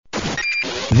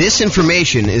This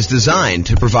information is designed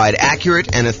to provide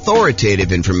accurate and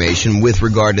authoritative information with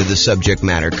regard to the subject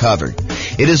matter covered.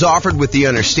 It is offered with the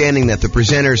understanding that the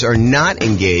presenters are not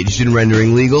engaged in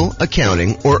rendering legal,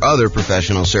 accounting, or other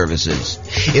professional services.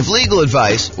 If legal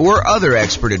advice or other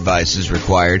expert advice is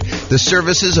required, the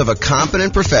services of a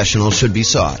competent professional should be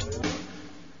sought.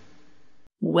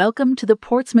 Welcome to the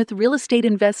Portsmouth Real Estate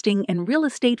Investing and Real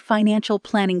Estate Financial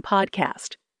Planning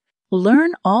Podcast.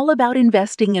 Learn all about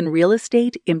investing in real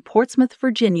estate in Portsmouth,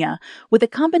 Virginia, with a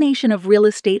combination of real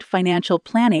estate financial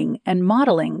planning and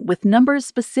modeling with numbers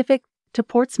specific to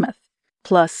Portsmouth,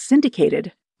 plus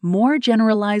syndicated, more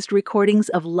generalized recordings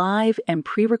of live and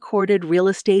pre-recorded real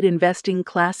estate investing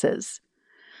classes.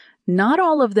 Not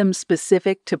all of them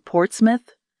specific to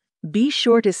Portsmouth. Be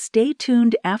sure to stay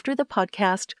tuned after the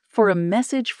podcast for a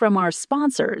message from our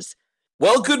sponsors.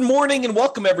 Well, good morning and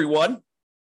welcome, everyone.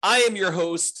 I am your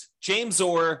host, James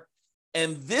Orr,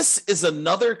 and this is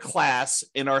another class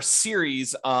in our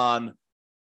series on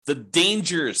the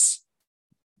dangers,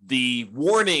 the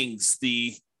warnings,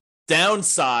 the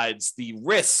downsides, the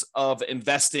risks of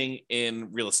investing in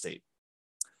real estate.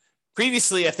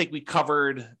 Previously, I think we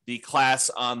covered the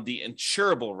class on the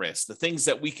insurable risk, the things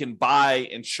that we can buy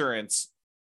insurance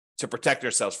to protect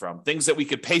ourselves from, things that we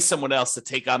could pay someone else to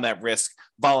take on that risk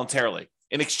voluntarily.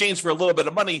 In exchange for a little bit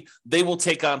of money, they will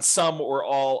take on some or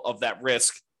all of that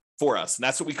risk for us. And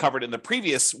that's what we covered in the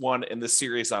previous one in this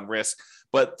series on risk.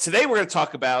 But today we're going to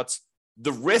talk about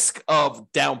the risk of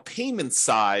down payment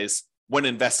size when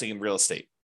investing in real estate.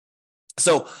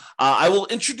 So I will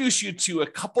introduce you to a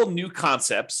couple new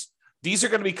concepts. These are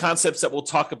going to be concepts that we'll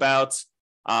talk about.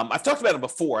 I've talked about them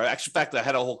before. Actually, in fact, I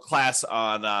had a whole class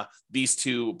on these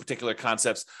two particular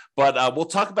concepts, but we'll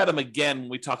talk about them again when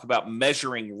we talk about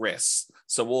measuring risks.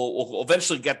 So we'll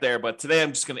eventually get there, but today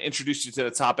I'm just going to introduce you to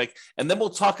the topic, and then we'll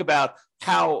talk about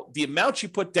how the amount you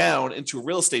put down into a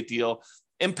real estate deal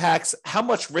impacts how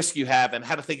much risk you have and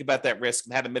how to think about that risk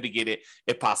and how to mitigate it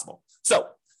if possible. So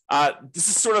this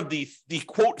is sort of the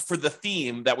quote for the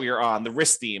theme that we are on, the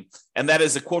risk theme, and that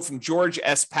is a quote from George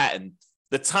S. Patton.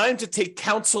 The time to take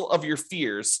counsel of your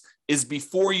fears is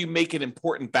before you make an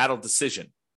important battle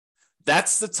decision.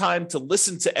 That's the time to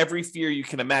listen to every fear you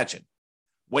can imagine.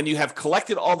 When you have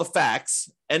collected all the facts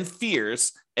and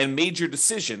fears and made your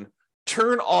decision,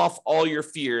 turn off all your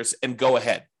fears and go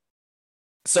ahead.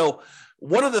 So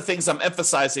one of the things I'm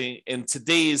emphasizing in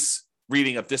today's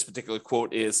reading of this particular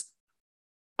quote is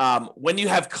when you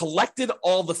have collected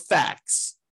all the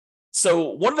facts.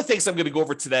 So one of the things I'm going to go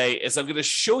over today is I'm going to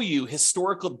show you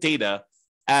historical data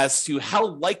as to how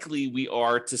likely we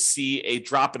are to see a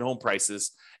drop in home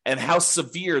prices and how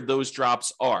severe those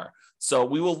drops are. So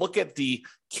we will look at the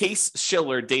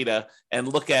Case-Shiller data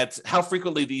and look at how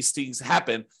frequently these things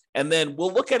happen. And then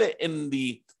we'll look at it in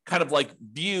the kind of like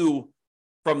view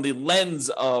from the lens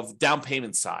of down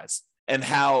payment size and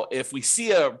how if we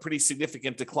see a pretty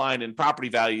significant decline in property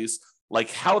values,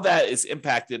 like how that is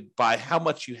impacted by how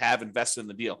much you have invested in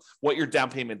the deal, what your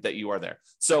down payment that you are there.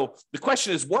 So the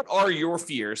question is, what are your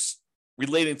fears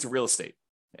relating to real estate?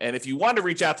 And if you want to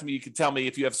reach out to me, you can tell me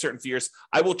if you have certain fears.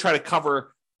 I will try to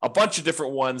cover a bunch of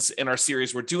different ones in our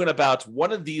series. We're doing about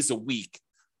one of these a week.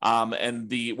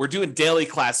 We're doing daily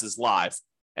classes live.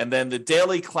 And then the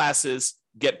daily classes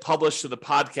get published to the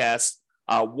podcast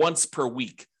once per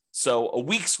week. So a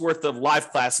week's worth of live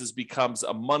classes becomes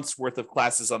a month's worth of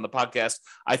classes on the podcast.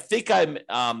 I think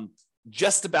I'm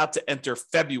just about to enter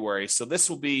February. So this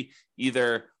will be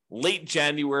either late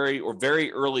January or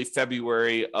very early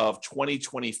February of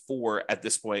 2024 at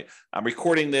this point. I'm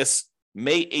recording this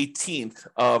May 18th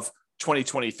of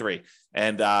 2023.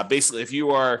 And basically, if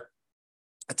you are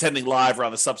attending live or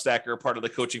on the Substack or part of the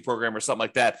coaching program or something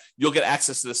like that, you'll get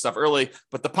access to this stuff early,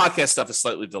 but the podcast stuff is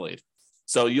slightly delayed.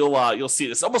 So you'll see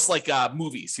this almost like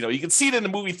movies. You know, you can see it in the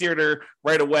movie theater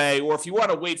right away, or if you want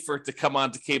to wait for it to come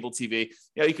on to cable TV,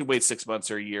 you can wait 6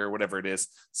 months or a year, or whatever it is.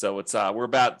 So it's we're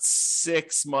about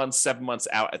 6 months, 7 months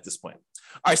out at this point.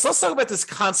 All right, so let's talk about this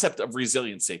concept of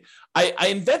resiliency. I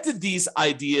invented these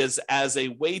ideas as a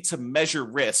way to measure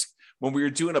risk when we were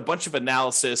doing a bunch of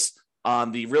analysis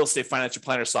on the real estate financial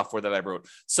planner software that I wrote.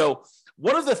 So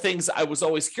one of the things I was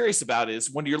always curious about is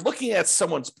when you're looking at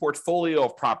someone's portfolio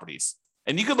of properties,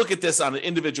 and you could look at this on an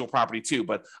individual property too,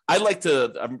 but I like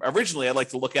to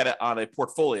look at it on a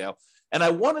portfolio. And I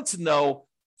wanted to know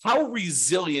how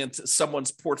resilient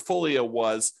someone's portfolio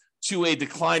was to a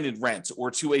decline in rent or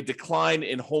to a decline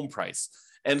in home price.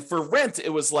 And for rent,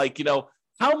 it was like,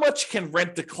 how much can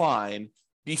rent decline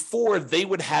before they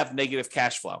would have negative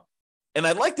cash flow? And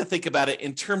I'd like to think about it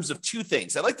in terms of two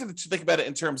things. I'd like to think about it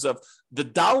in terms of the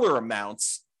dollar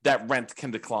amounts that rent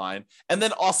can decline, and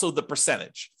then also the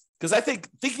percentage. Because I think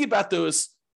thinking about those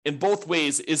in both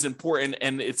ways is important,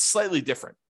 and it's slightly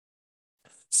different.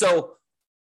 So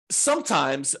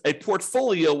sometimes a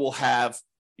portfolio will have,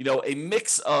 a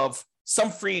mix of some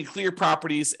free and clear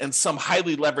properties and some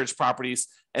highly leveraged properties.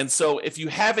 And so if you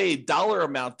have a dollar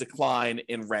amount decline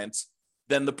in rent,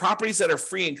 then the properties that are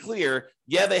free and clear,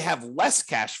 they have less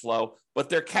cash flow, but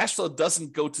their cash flow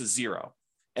doesn't go to zero.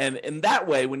 And in that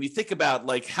way, when you think about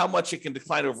like how much it can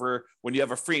decline over when you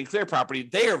have a free and clear property,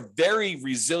 they are very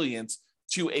resilient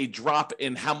to a drop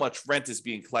in how much rent is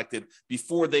being collected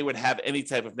before they would have any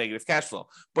type of negative cash flow.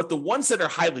 But the ones that are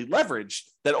highly leveraged,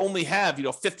 that only have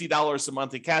 $50 a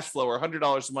month in cash flow or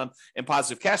 $100 a month in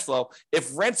positive cash flow,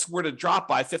 if rents were to drop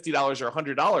by $50 or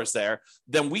 $100 there,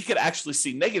 then we could actually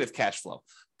see negative cash flow.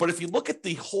 But if you look at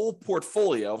the whole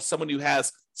portfolio of someone who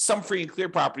has some free and clear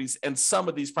properties and some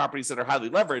of these properties that are highly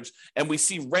leveraged, and we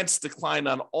see rents decline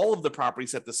on all of the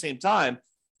properties at the same time,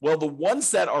 well, the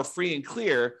ones that are free and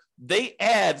clear, they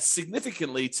add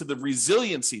significantly to the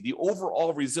resiliency, the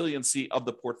overall resiliency of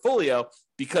the portfolio,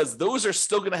 because those are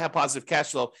still going to have positive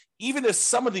cash flow, even if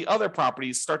some of the other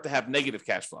properties start to have negative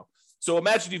cash flow. So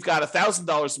imagine you've got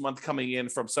 $1,000 a month coming in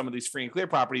from some of these free and clear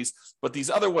properties, but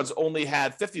these other ones only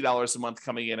had $50 a month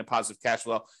coming in positive cash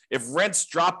flow. If rents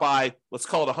drop by, let's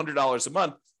call it $100 a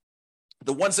month,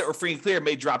 the ones that were free and clear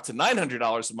may drop to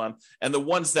 $900 a month, and the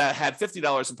ones that had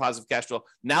 $50 in positive cash flow,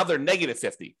 now they're negative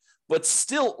 50. But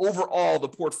still, overall, the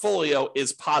portfolio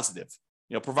is positive,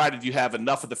 provided you have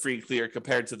enough of the free and clear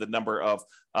compared to the number of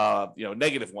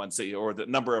negative ones or the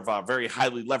number of very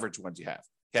highly leveraged ones you have.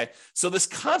 Okay, so this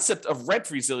concept of rent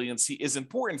resiliency is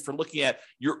important for looking at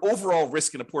your overall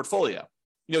risk in a portfolio.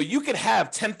 You could have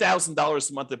 $10,000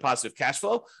 a month in positive cash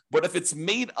flow, but if it's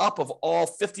made up of all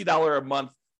 $50 a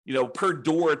month, per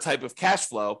door type of cash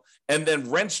flow, and then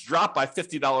rents drop by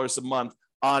 $50 a month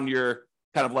on your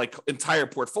kind of like entire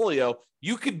portfolio,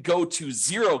 you could go to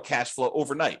zero cash flow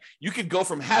overnight. You could go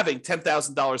from having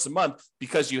 $10,000 a month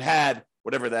because you had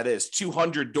whatever that is,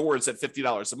 200 doors at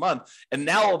 $50 a month. And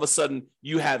now all of a sudden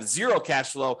you have zero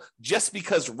cash flow just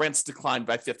because rents declined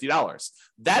by $50.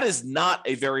 That is not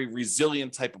a very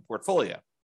resilient type of portfolio.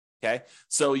 Okay.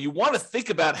 So you want to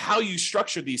think about how you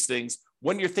structure these things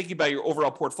when you're thinking about your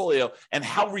overall portfolio and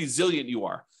how resilient you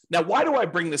are. Now, why do I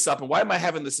bring this up and why am I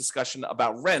having this discussion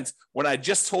about rent when I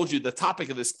just told you the topic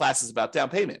of this class is about down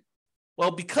payment?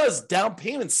 Well, because down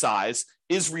payment size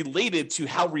is related to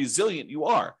how resilient you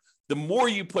are. The more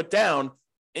you put down,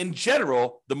 in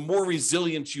general, the more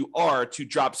resilient you are to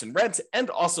drops in rent and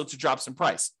also to drops in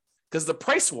price. Because the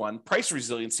price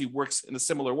resiliency works in a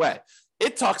similar way.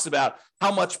 It talks about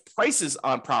how much prices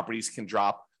on properties can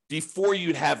drop before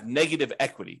you'd have negative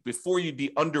equity, before you'd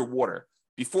be underwater,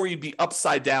 before you'd be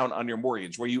upside down on your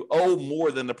mortgage, where you owe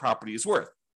more than the property is worth.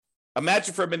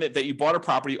 Imagine for a minute that you bought a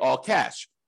property all cash.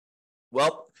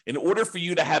 Well, in order for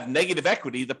you to have negative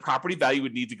equity, the property value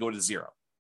would need to go to zero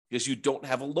because you don't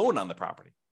have a loan on the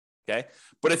property. Okay.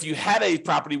 But if you had a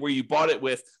property where you bought it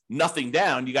with nothing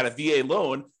down, you got a VA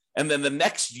loan, and then the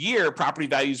next year property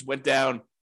values went down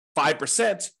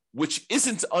 5%, which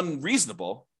isn't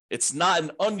unreasonable. It's not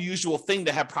an unusual thing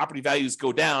to have property values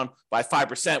go down by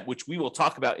 5%, which we will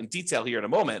talk about in detail here in a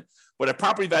moment. But if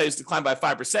property values decline by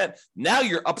 5%, now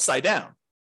you're upside down.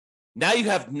 Now you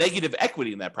have negative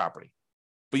equity in that property,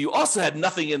 but you also had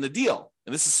nothing in the deal.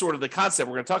 And this is sort of the concept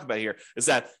we're going to talk about here, is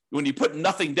that when you put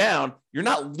nothing down, you're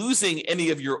not losing any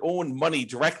of your own money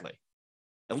directly,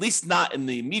 at least not in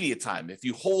the immediate time. If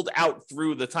you hold out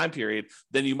through the time period,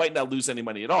 then you might not lose any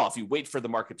money at all if you wait for the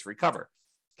market to recover.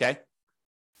 Okay.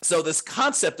 So this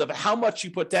concept of how much you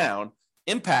put down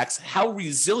impacts how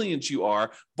resilient you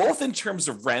are, both in terms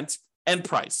of rent and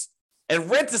price. And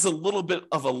rent is a little bit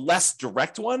of a less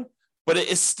direct one, but it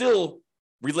is still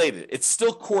related. It's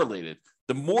still correlated.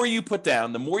 The more you put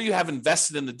down, the more you have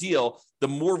invested in the deal, the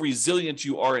more resilient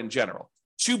you are in general.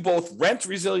 To both rent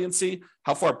resiliency,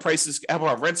 how far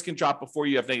rents can drop before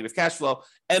you have negative cash flow,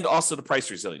 and also the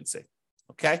price resiliency.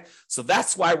 Okay, so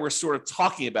that's why we're sort of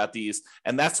talking about these,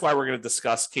 and that's why we're going to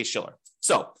discuss Case-Shiller.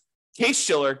 So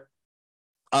Case-Shiller,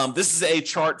 this is a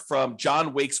chart from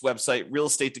John Wake's website,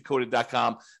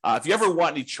 realestatedecoded.com. If you ever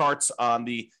want any charts on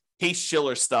the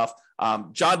Case-Shiller stuff.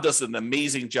 John does an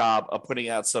amazing job of putting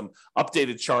out some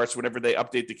updated charts. Whenever they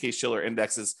update the Case-Shiller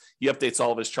indexes, he updates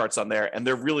all of his charts on there, and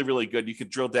they're really, really good. You can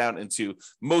drill down into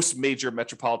most major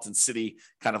metropolitan city,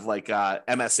 kind of like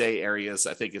MSA areas,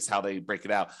 I think is how they break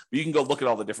it out. But you can go look at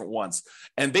all the different ones.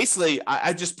 And basically,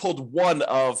 I just pulled one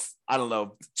of, I don't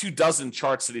know, 24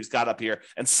 charts that he's got up here.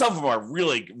 And some of them are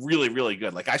really, really, really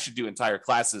good. Like I should do entire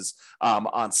classes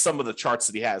on some of the charts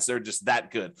that he has. They're just that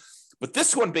good. But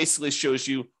this one basically shows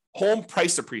you home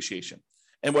price appreciation.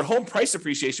 And what home price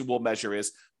appreciation will measure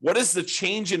is what is the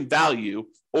change in value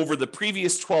over the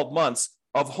previous 12 months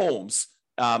of homes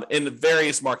in the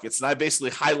various markets. And I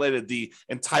basically highlighted the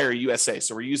entire USA.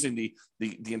 So we're using the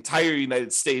entire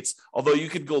United States, although you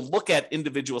could go look at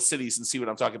individual cities and see what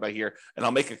I'm talking about here. And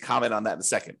I'll make a comment on that in a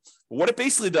second. But what it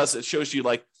basically does, it shows you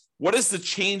like, what is the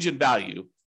change in value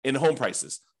in home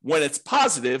prices? When it's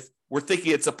positive, we're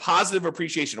thinking it's a positive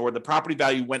appreciation or the property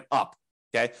value went up.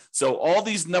 Okay, so all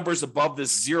these numbers above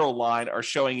this zero line are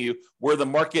showing you where the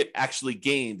market actually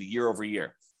gained year over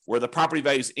year, where the property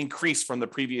values increased from the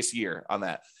previous year on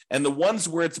that. And the ones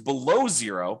where it's below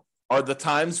zero are the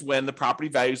times when the property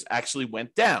values actually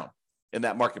went down in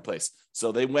that marketplace.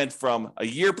 So they went from a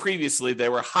year previously, they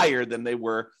were higher than they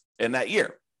were in that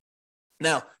year.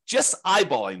 Now, just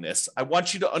eyeballing this, I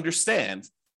want you to understand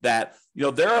that,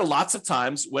 there are lots of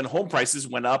times when home prices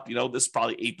went up, this is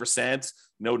probably 8%,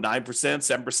 9%,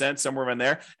 7%, somewhere in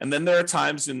there. And then there are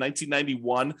times in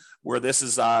 1991 where this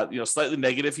is, slightly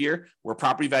negative here, where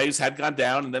property values had gone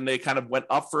down and then they kind of went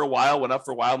up for a while,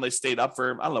 and they stayed up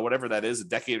for, I don't know, whatever that is, a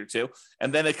decade or two.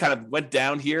 And then it kind of went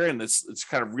down here and it's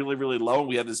kind of really, really low. And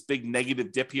we had this big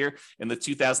negative dip here in the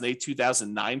 2008,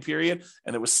 2009 period.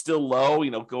 And it was still low,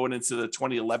 going into the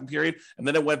 2011 period. And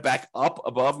then it went back up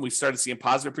above and we started seeing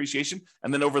positive appreciation.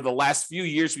 And then over the last few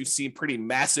years, we've seen pretty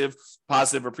massive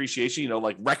positive appreciation,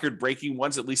 like record-breaking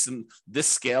ones, at least in this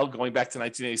scale, going back to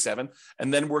 1987.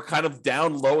 And then we're kind of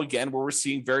down low again, where we're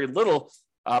seeing very little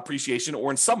appreciation,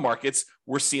 or in some markets,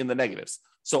 we're seeing the negatives.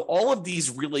 So all of these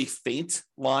really faint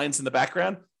lines in the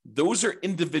background, those are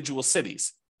individual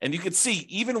cities. And you can see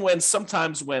even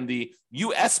sometimes when the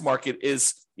U.S. market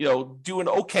is, doing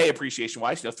okay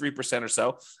appreciation-wise, 3% or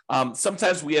so,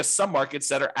 sometimes we have some markets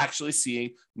that are actually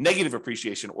seeing negative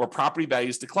appreciation or property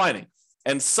values declining.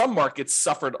 And some markets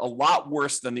suffered a lot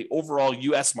worse than the overall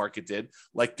U.S. market did.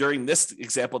 Like during this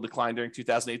example decline during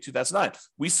 2008, 2009,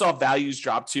 we saw values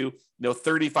drop to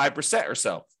 35% or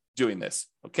so doing this.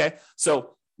 Okay,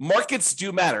 so markets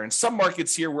do matter. And some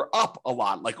markets here were up a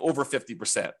lot, like over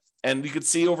 50%. And you could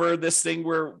see over this thing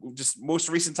where just most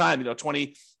recent time,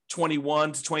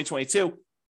 2021 to 2022,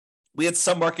 we had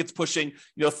some markets pushing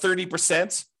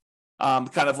 30%.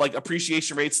 Kind of like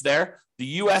appreciation rates there. The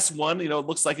U.S. one, it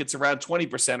looks like it's around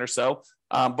 20% or so,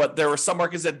 but there were some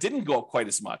markets that didn't go up quite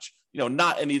as much.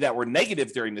 Not any that were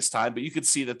negative during this time, but you could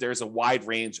see that there's a wide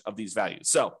range of these values.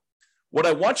 So what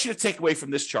I want you to take away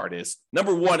from this chart is,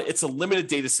 number one, it's a limited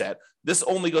data set. This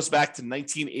only goes back to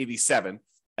 1987.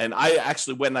 And I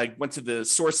actually, when I went to the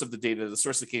source of the data, the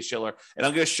source of Case-Shiller, and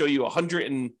I'm going to show you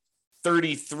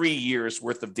 133 years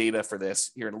worth of data for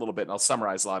this here in a little bit, and I'll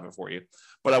summarize a lot of it for you.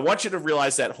 But I want you to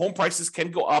realize that home prices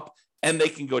can go up and they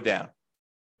can go down.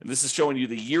 And this is showing you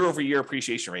the year-over-year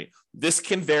appreciation rate. This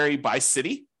can vary by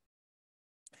city.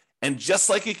 And just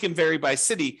like it can vary by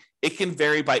city, it can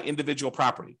vary by individual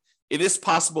property. It is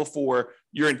possible for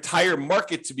your entire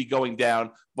market to be going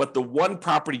down, but the one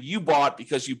property you bought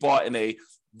because you bought in a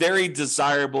very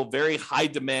desirable, very high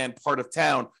demand part of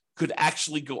town could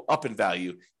actually go up in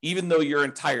value, even though your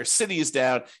entire city is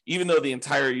down, even though the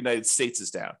entire United States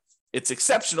is down. It's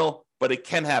exceptional, but it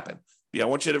can happen. I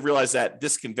want you to realize that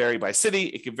this can vary by city,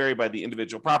 it can vary by the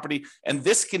individual property, and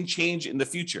this can change in the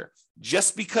future.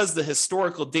 Just because the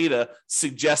historical data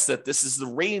suggests that this is the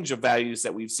range of values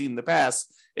that we've seen in the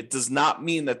past, it does not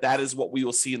mean that that is what we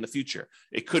will see in the future.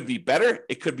 It could be better,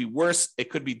 it could be worse, it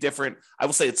could be different. I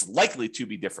will say it's likely to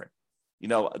be different.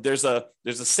 There's a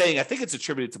saying, I think it's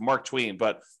attributed to Mark Twain,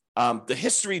 but the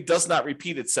history does not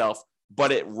repeat itself,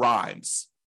 but it rhymes.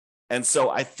 And so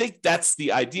I think that's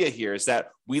the idea here, is that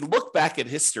we look back at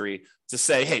history to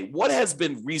say, hey, what has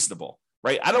been reasonable,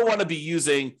 right? I don't want to be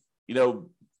using,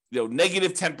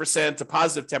 negative 10% to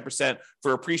positive 10%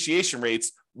 for appreciation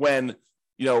rates when,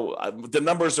 the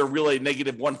numbers are really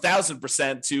negative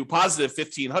 1,000% to positive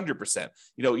 1,500%.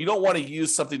 You don't want to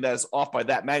use something that is off by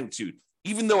that magnitude.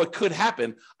 Even though it could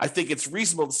happen, I think it's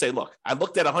reasonable to say, look, I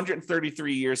looked at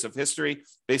 133 years of history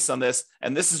based on this,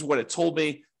 and this is what it told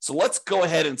me. So let's go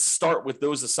ahead and start with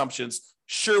those assumptions.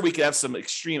 Sure, we could have some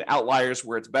extreme outliers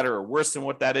where it's better or worse than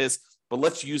what that is, but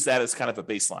let's use that as kind of a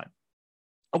baseline.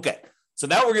 Okay, So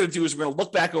now what we're going to do is we're going to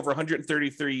look back over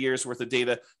 133 years worth of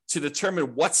data to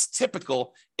determine what's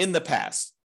typical in the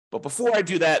past. But before I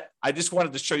do that, I just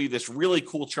wanted to show you this really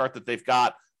cool chart that they've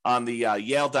got on the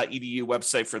Yale.edu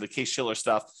website for the Case-Shiller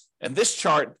stuff. And this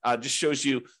chart just shows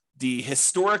you the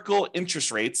historical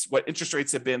interest rates, what interest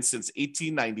rates have been since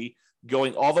 1890,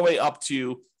 going all the way up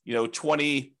to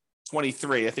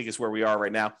 2023, I think is where we are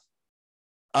right now.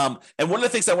 And one of the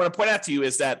things I want to point out to you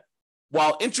is that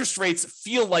while interest rates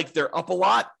feel like they're up a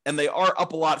lot, and they are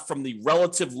up a lot from the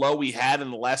relative low we had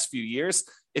in the last few years,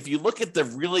 if you look at the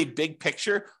really big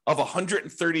picture of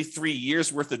 133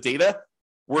 years worth of data,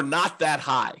 we're not that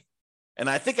high. And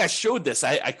I think I showed this.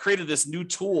 I created this new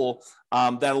tool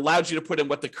that allowed you to put in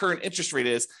what the current interest rate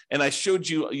is. And I showed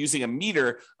you using a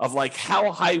meter of like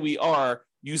how high we are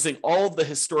using all of the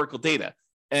historical data.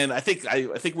 And I think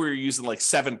we were using like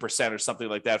 7% or something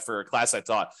like that for a class I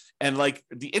taught. And like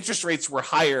the interest rates were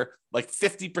higher like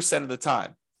 50% of the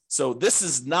time. So this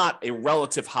is not a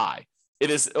relative high. It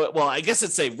is, well, I guess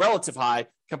it's a relative high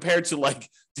compared to like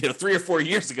 3 or 4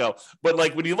 years ago. But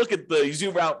like when you look at you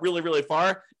zoom out really, really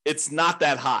far, it's not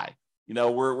that high.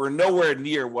 We're nowhere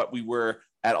near what we were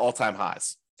at all-time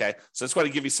highs. Okay. So I just want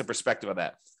to give you some perspective on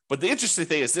that. But the interesting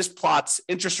thing is this plots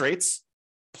interest rates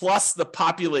plus the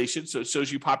population. So it shows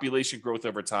you population growth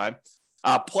over time.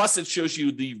 Plus it shows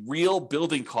you the real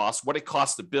building costs, what it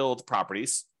costs to build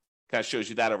properties. Kind of shows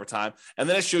you that over time. And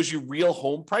then it shows you real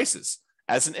home prices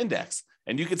as an index.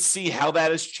 And you can see how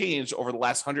that has changed over the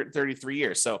last 133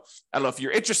 years. So I don't know if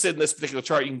you're interested in this particular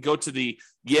chart, you can go to the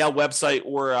Yale website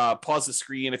or pause the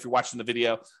screen if you're watching the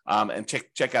video and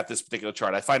check out this particular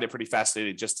chart. I find it pretty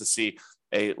fascinating just to see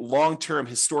a long-term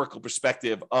historical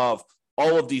perspective of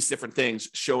all of these different things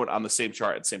shown on the same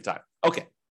chart at the same time. Okay.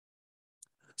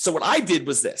 So what I did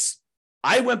was this.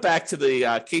 I went back to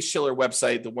the Case-Shiller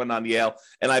website, the one on Yale,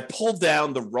 and I pulled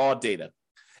down the raw data.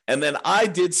 And then I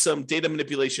did some data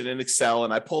manipulation in Excel,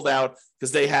 and I pulled out,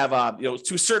 because they have,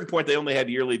 to a certain point, they only had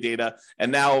yearly data.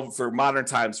 And now for modern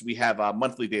times, we have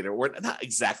monthly data, or not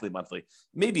exactly monthly.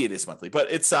 Maybe it is monthly,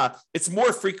 but it's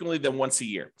more frequently than once a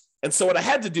year. And so what I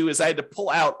had to do is I had to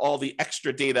pull out all the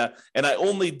extra data, and I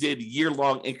only did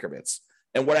year-long increments.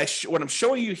 And what I'm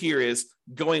showing you here is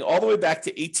going all the way back to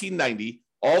 1890,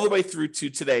 all the way through to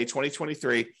today,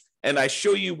 2023, and I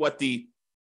show you what the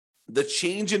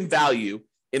change in value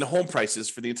in home prices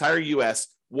for the entire U.S.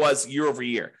 was year over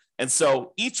year. And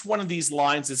so each one of these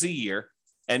lines is a year.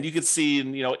 And you can see in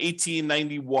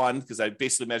 1891, because I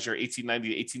basically measure 1890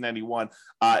 to 1891,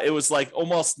 it was like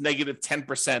almost negative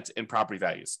 10% in property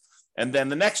values. And then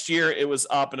the next year it was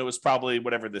up, and it was probably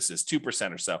whatever this is,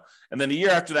 2% or so. And then the year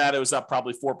after that, it was up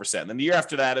probably 4%. And then the year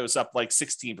after that, it was up like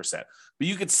 16%. But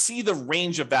you could see the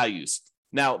range of values.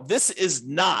 Now, this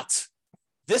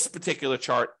particular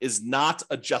chart is not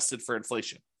adjusted for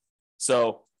inflation.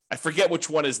 So I forget which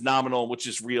one is nominal, which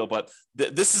is real, but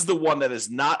this is the one that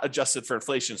is not adjusted for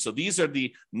inflation. So these are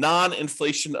the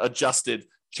non-inflation adjusted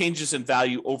changes in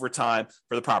value over time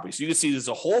for the property. So you can see there's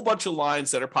a whole bunch of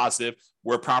lines that are positive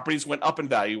where properties went up in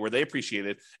value, where they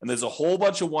appreciated, and there's a whole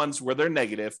bunch of ones where they're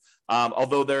negative,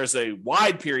 although there's a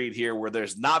wide period here where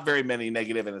there's not very many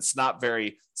negative, and it's not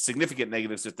very significant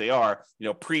negatives if they are.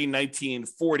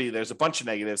 Pre-1940, there's a bunch of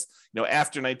negatives.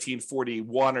 After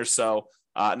 1941 or so,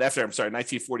 and after,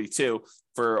 1942,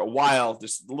 for a while,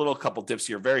 there's a little couple dips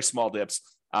here, very small dips.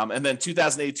 And then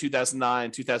 2008,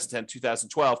 2009, 2010,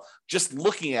 2012, just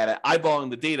looking at it, eyeballing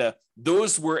the data,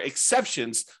 those were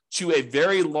exceptions to a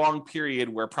very long period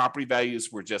where property values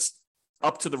were just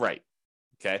up to the right.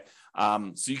 Okay.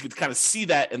 So you could kind of see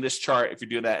that in this chart if you're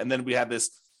doing that. And then we have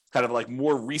this kind of like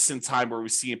more recent time where we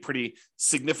see a pretty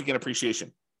significant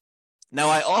appreciation. Now,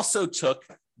 I also took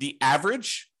the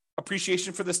average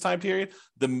appreciation for this time period,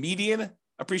 the median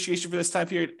appreciation for this time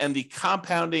period, and the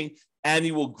compounding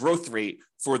annual growth rate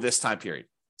for this time period.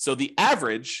 So the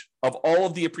average of all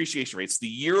of the appreciation rates, the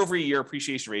year-over-year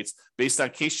appreciation rates based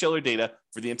on Case-Shiller data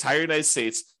for the entire United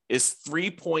States is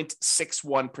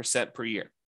 3.61% per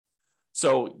year.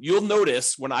 So you'll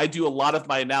notice when I do a lot of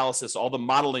my analysis, all the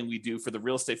modeling we do for the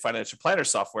real estate financial planner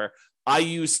software, I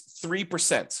use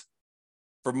 3%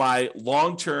 for my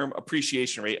long-term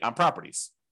appreciation rate on properties.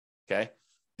 Okay.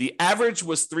 The average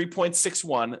was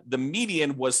 3.61. The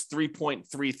median was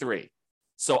 3.33.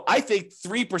 So I think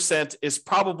 3% is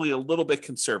probably a little bit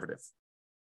conservative.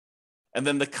 And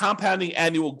then the compounding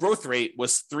annual growth rate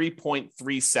was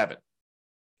 3.37.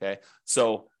 Okay.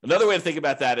 So another way to think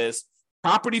about that is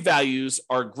property values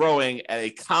are growing at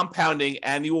a compounding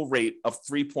annual rate of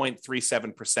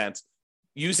 3.37%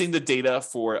 using the data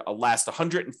for the last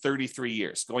 133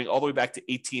 years, going all the way back to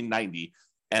 1890.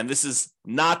 And this is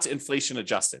not inflation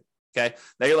adjusted. Okay.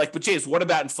 Now you're like, but James, what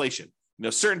about inflation?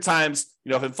 Certain times,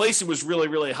 if inflation was really,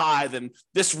 really high, then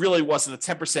this really wasn't a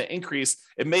 10% increase.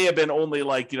 It may have been only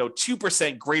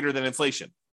 2% greater than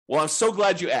inflation. Well, I'm so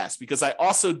glad you asked, because I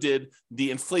also did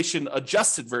the inflation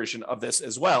adjusted version of this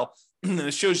as well. And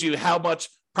it shows you how much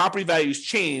property values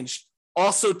changed,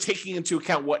 also taking into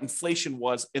account what inflation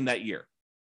was in that year.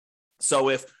 So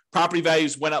if property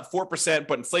values went up 4%,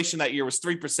 but inflation that year was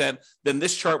 3%, then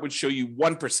this chart would show you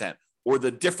 1%, or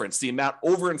the difference, the amount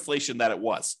over inflation that it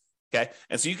was. Okay.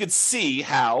 And so you could see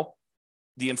how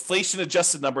the inflation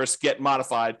adjusted numbers get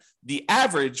modified. The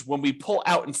average when we pull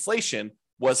out inflation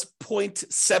was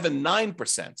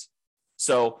 0.79%.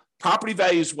 So property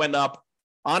values went up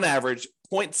on average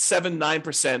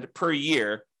 0.79% per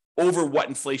year over what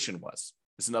inflation was,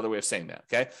 is another way of saying that.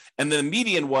 Okay. And then the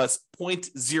median was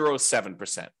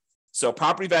 0.07%. So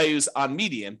property values on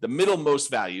median, the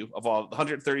middlemost value of all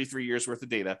 133 years worth of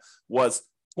data, was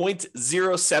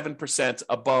 0.07%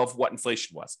 above what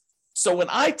inflation was. So when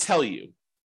I tell you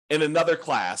in another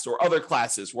class or other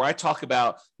classes where I talk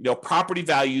about, property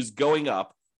values going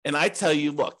up, and I tell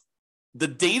you, look, the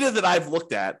data that I've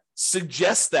looked at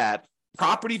suggests that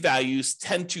property values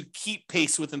tend to keep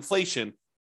pace with inflation,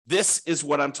 this is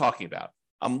what I'm talking about.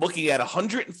 I'm looking at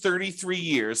 133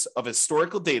 years of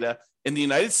historical data in the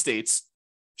United States.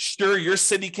 Sure, your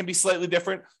city can be slightly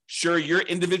different. Sure, your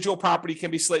individual property can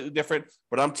be slightly different.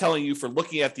 But I'm telling you, for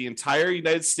looking at the entire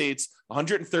United States,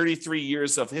 133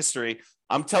 years of history,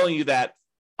 I'm telling you that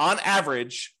on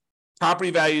average,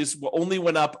 property values only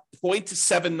went up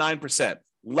 0.79%,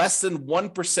 less than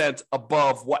 1%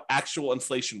 above what actual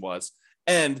inflation was.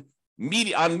 And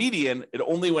on median, it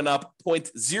only went up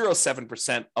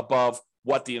 0.07% above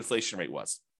what the inflation rate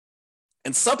was.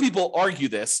 And some people argue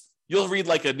this. You'll read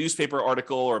like a newspaper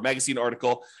article or a magazine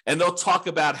article, and they'll talk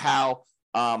about how,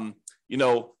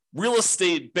 real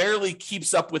estate barely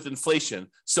keeps up with inflation,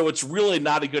 so it's really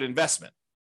not a good investment.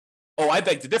 Oh, I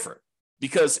beg to differ,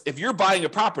 because if you're buying a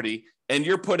property and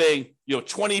you're putting,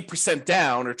 20%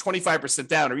 down or 25%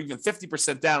 down or even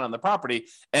 50% down on the property,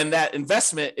 and that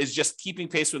investment is just keeping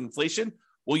pace with inflation,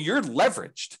 well, you're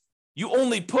leveraged. You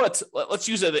only put, let's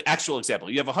use an actual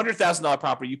example. You have a $100,000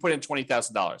 property, you put in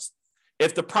 $20,000.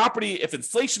 If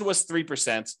inflation was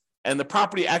 3% and the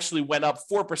property actually went up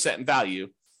 4% in value,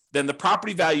 then the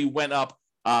property value went up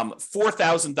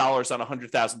 $4,000 on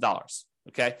 $100,000.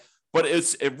 Okay. But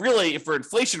it really, for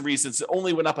inflation reasons, it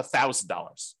only went up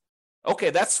 $1,000.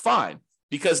 Okay, that's fine,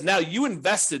 because now you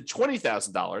invested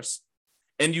 $20,000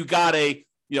 and you got a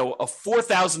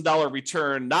 $4,000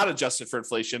 return not adjusted for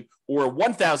inflation, or a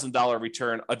 $1,000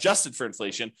 return adjusted for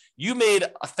inflation. You made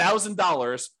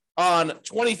 $1,000 on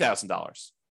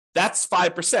 $20,000. That's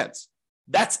 5%.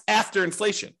 That's after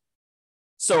inflation.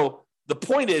 So the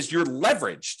point is, you're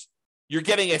leveraged. You're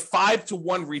getting a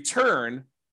 5-to-1 return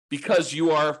because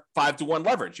you are 5-to-1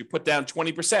 leverage. You put down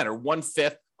 20% or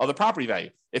 1/5 of the property value.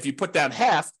 If you put down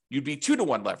half, you'd be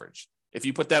 2-to-1 leverage. If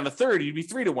you put down a third, you'd be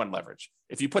 3-to-1 leverage.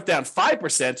 If you put down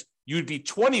 5%, you'd be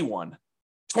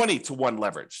 20-to-1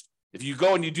 leverage. If you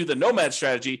go and you do the nomad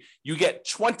strategy, you get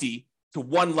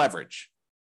 20-to-1 leverage.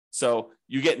 So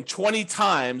you're getting 20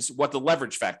 times what the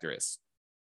leverage factor is.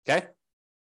 Okay.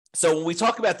 So when we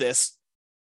talk about this,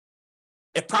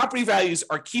 if property values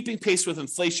are keeping pace with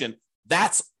inflation,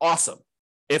 that's awesome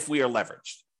if we are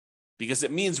leveraged, because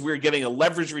it means we're getting a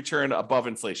leverage return above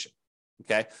inflation.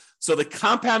 Okay. So the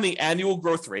compounding annual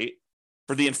growth rate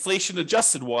for the inflation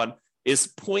adjusted one is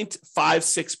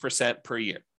 0.56% per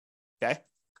year. Okay.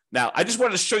 Now, I just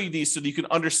wanted to show you these so that you can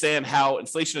understand how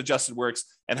inflation adjusted works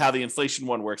and how the inflation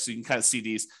one works. So you can kind of see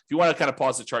these. If you want to kind of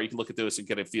pause the chart, you can look at those and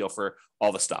get a feel for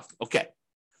all the stuff. Okay.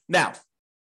 Now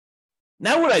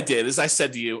what I did is I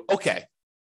said to you, okay,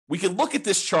 we can look at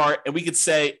this chart and we could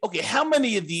say, okay, how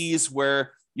many of these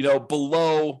were,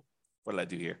 below, what did I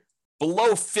do here?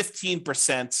 Below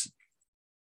 15%,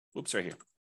 right here,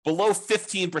 below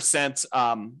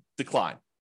 15% decline.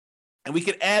 And we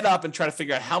could add up and try to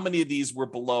figure out how many of these were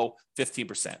below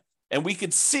 15%. And we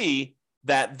could see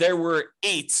that there were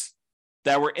 8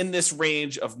 that were in this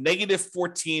range of negative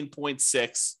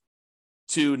 14.6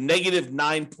 to negative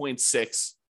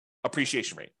 9.6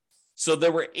 appreciation rate. So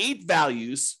there were 8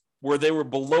 values where they were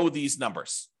below these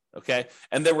numbers. Okay.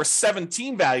 And there were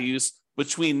 17 values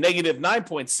between negative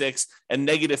 9.6 and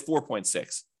negative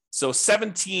 4.6. So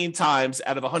 17 times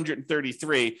out of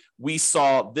 133, we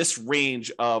saw this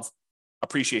range of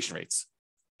appreciation rates.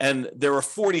 And there were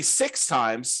 46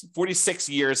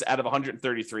 years out of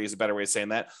 133 is a better way of saying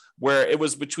that, where it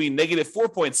was between negative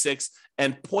 4.6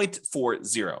 and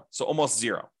 0.40. So almost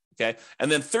zero. Okay.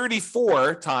 And then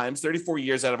 34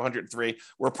 years out of 103,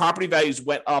 where property values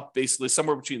went up basically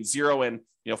somewhere between 0 and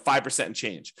 5% and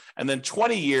change. And then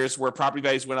 20 years where property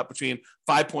values went up between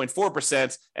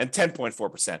 5.4% and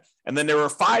 10.4%. And then there were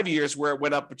 5 years where it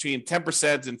went up between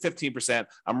 10% and 15%.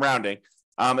 I'm rounding.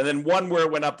 And then one where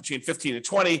it went up between 15 and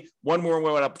 20, one where it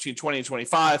went up between 20 and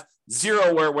 25,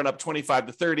 0 where it went up 25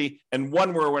 to 30, and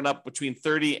one where it went up between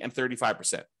 30 and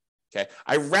 35%. Okay.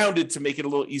 I rounded to make it a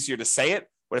little easier to say it.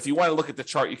 But if you want to look at the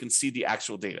chart, you can see the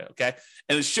actual data, okay?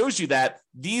 And it shows you that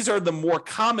these are the more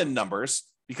common numbers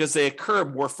because they occur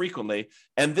more frequently.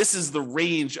 And this is the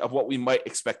range of what we might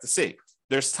expect to see.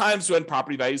 There's times when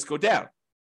property values go down.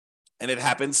 And it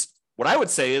happens, what I would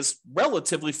say is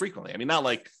relatively frequently. I mean, not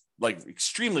like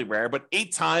extremely rare, but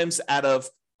 8 times out of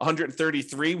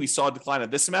 133, we saw a decline of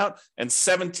this amount, and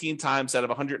 17 times out of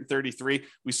 133,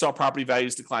 we saw property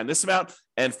values decline this amount,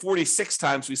 and 46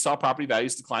 times we saw property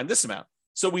values decline this amount.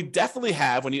 So we definitely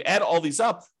have, when you add all these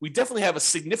up, we definitely have a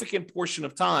significant portion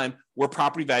of time where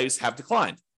property values have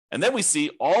declined. And then we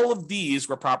see all of these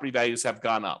where property values have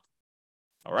gone up.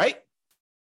 All right.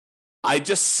 I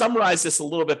just summarized this a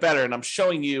little bit better, and I'm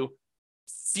showing you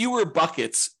fewer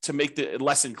buckets to make the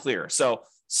lesson clear. So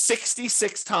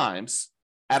 66 times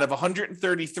out of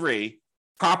 133,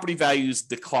 property values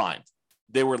declined.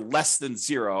 They were less than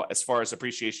 0 as far as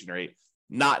appreciation rate,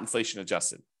 not inflation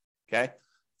adjusted. Okay.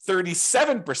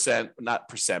 37%, not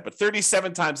percent, but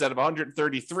 37 times out of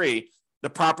 133, the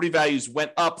property values went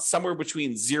up somewhere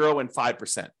between 0 and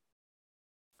 5%.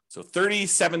 So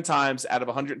 37 times out of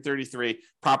 133,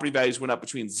 property values went up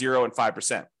between 0 and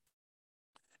 5%.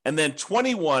 And then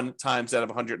 21 times out of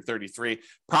 133,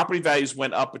 property values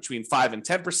went up between 5 and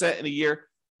 10% in a year.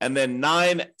 And then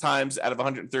 9 times out of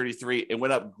 133, it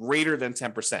went up greater than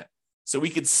 10%. So we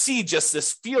could see just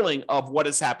this feeling of what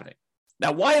is happening.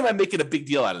 Now, why am I making a big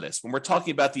deal out of this when we're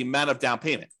talking about the amount of down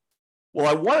payment? Well,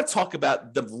 I want to talk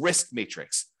about the risk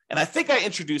matrix. And I think I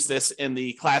introduced this in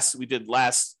the class we did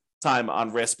last time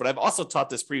on risk, but I've also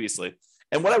taught this previously.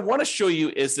 And what I want to show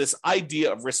you is this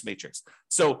idea of risk matrix.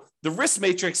 So the risk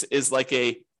matrix is like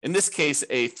in this case,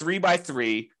 a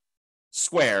 3x3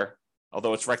 square,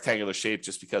 although it's rectangular shaped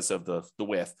just because of the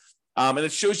width. And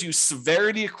it shows you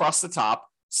severity across the top.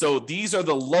 So these are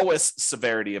the lowest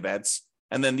severity events.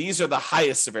 And then these are the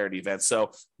highest severity events.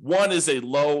 So one is a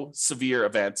low severe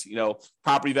event,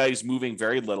 property values moving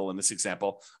very little in this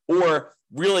example, or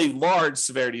really large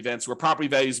severity events where property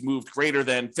values moved greater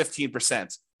than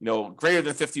 15%, greater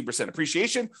than 15%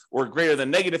 appreciation or greater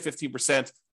than negative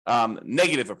 15%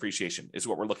 negative appreciation is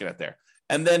what we're looking at there.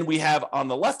 And then we have on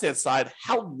the left-hand side,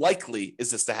 how likely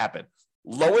is this to happen?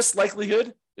 Lowest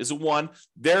likelihood is a 1,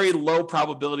 very low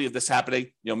probability of this happening,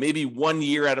 maybe 1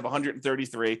 year out of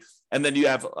 133. And then you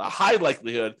have a high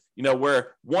likelihood,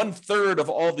 where 1/3 of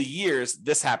all the years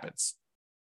this happens.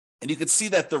 And you can see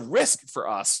that the risk for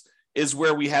us is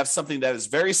where we have something that is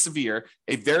very severe,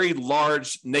 a very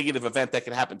large negative event that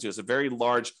can happen to us, a very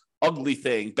large, ugly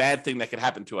thing, bad thing that can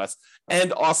happen to us.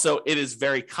 And also it is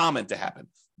very common to happen.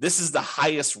 This is the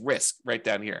highest risk right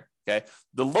down here. Okay.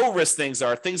 The low risk things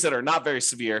are things that are not very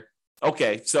severe.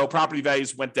 Okay. So property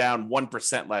values went down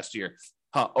 1% last year.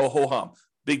 Oh, ho hum.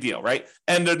 Big deal, right?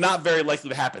 And they're not very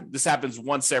likely to happen. This happens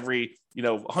once every,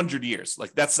 100 years.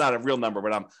 Like that's not a real number,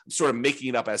 but I'm sort of making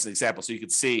it up as an example. So you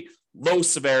can see low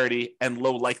severity and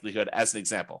low likelihood as an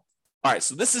example. All right.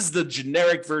 So this is the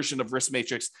generic version of risk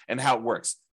matrix and how it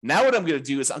works. Now what I'm going to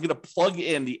do is I'm going to plug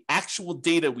in the actual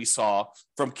data we saw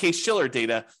from Case-Shiller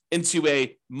data into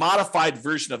a modified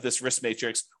version of this risk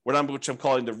matrix, which I'm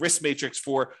calling the risk matrix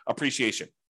for appreciation.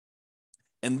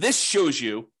 And this shows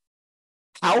you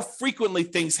how frequently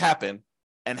things happen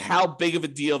and how big of a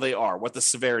deal they are, what the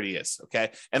severity is,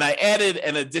 okay? And I added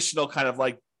an additional kind of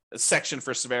like a section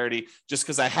for severity just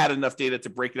because I had enough data to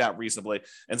break it out reasonably.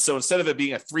 And so instead of it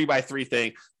being a 3x3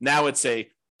 thing, now it's a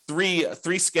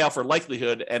three scale for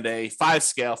likelihood and a 5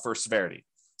 scale for severity.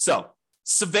 So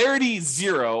severity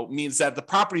 0 means that the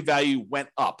property value went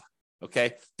up,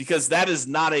 okay? Because that is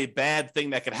not a bad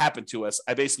thing that could happen to us.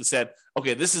 I basically said,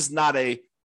 okay, this is not a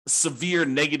severe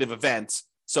negative event.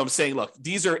 So I'm saying, look,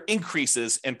 these are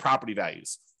increases in property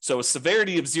values. So a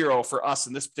severity of 0 for us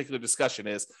in this particular discussion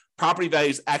is property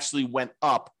values actually went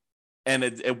up and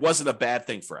it wasn't a bad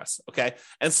thing for us, okay?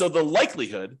 And so the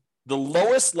likelihood, the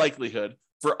lowest likelihood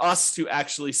for us to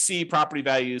actually see property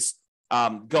values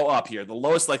go up here, the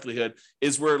lowest likelihood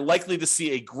is we're likely to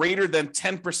see a greater than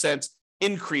 10%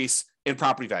 increase in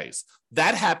property values.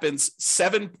 That happens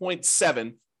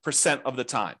 7.7% of the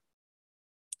time.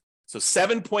 So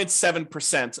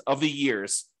 7.7% of the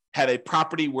years had a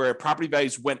property where property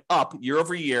values went up year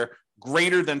over year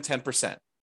greater than 10%.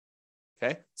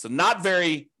 Okay, so not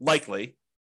very likely,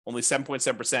 only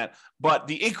 7.7%, but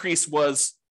the increase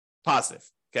was positive.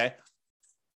 Okay,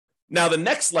 now the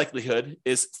next likelihood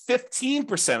is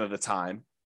 15% of the time,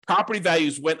 property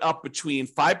values went up between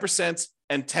 5%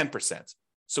 and 10%.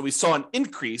 So we saw an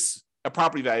increase of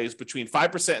property values between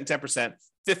 5% and 10%,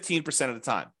 15% of the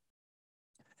time.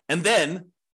 And then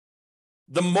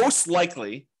the most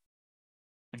likely,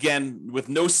 again, with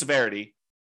no severity,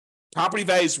 property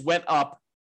values went up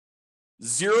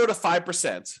 0 to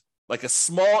 5%, like a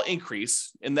small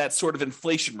increase in that sort of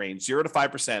inflation range, 0 to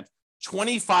 5%,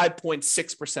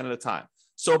 25.6% of the time.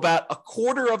 So about a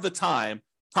quarter of the time,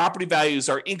 property values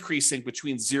are increasing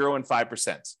between 0 and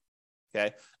 5%.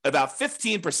 Okay. About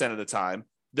 15% of the time,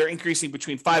 they're increasing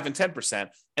between 5 and 10%,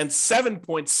 and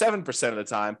 7.7% of the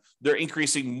time, they're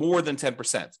increasing more than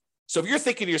 10%. So if you're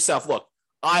thinking to yourself, look,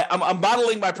 I'm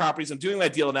modeling my properties, I'm doing my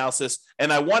deal analysis,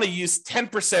 and I want to use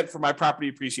 10% for my property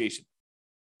appreciation.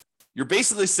 You're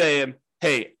basically saying,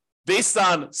 hey, based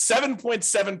on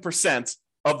 7.7%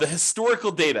 of the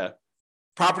historical data,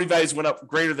 property values went up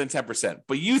greater than 10%.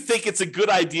 But you think it's a good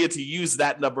idea to use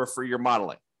that number for your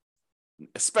modeling,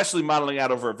 especially modeling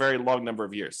out over a very long number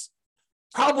of years.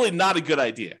 Probably not a good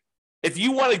idea. If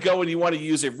you want to go and you want to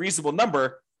use a reasonable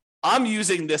number, I'm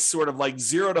using this sort of like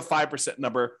 0 to 5%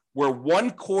 number where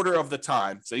 1/4 of the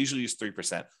time, so I usually use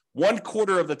 3%,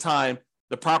 1/4 of the time,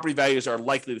 the property values are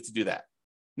likely to do that.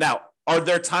 Now, are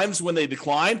there times when they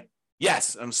decline?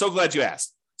 Yes. I'm so glad you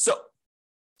asked. So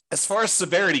as far as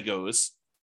severity goes,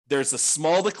 there's a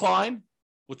small decline,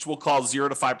 which we'll call 0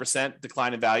 to 5%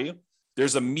 decline in value.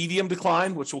 There's a medium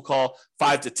decline, which we'll call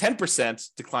 5 to 10%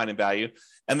 decline in value.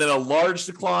 And then a large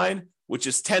decline, which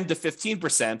is 10 to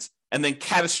 15%, and then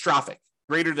catastrophic,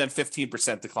 greater than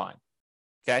 15% decline.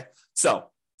 Okay.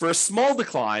 So for a small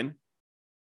decline,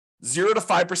 0 to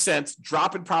 5%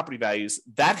 drop in property values,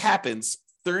 that happens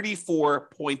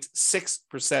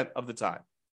 34.6% of the time.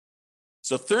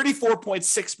 So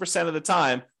 34.6% of the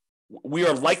time, we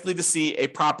are likely to see a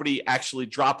property actually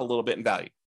drop a little bit in value.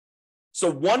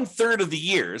 So 1/3 of the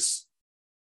years,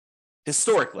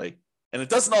 historically, and it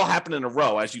doesn't all happen in a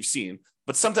row, as you've seen,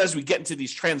 but sometimes we get into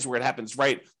these trends where it happens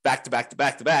right back to back to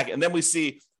back to back, and then we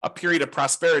see a period of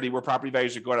prosperity where property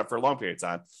values are going up for a long period of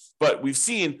time. But we've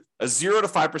seen a 0 to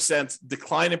 5%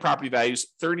 decline in property values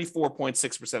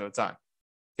 34.6% of the time.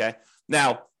 Okay.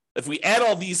 Now, if we add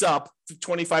all these up,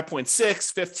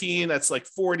 25.6, 15, that's like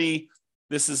 40.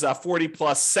 This is 40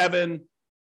 plus 7.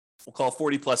 We'll call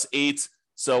 40 plus 8.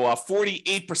 So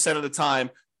 48% of the time,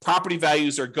 property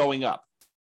values are going up.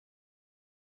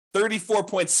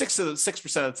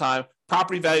 34.6% of the time,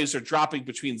 property values are dropping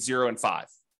between 0 and 5.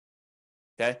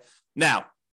 Okay. Now,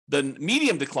 the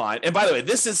medium decline, and by the way,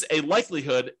 this is a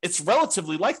likelihood, it's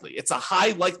relatively likely. It's a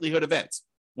high likelihood event,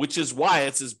 which is why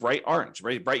it's this bright orange,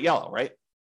 right? Bright yellow, right?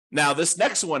 Now, this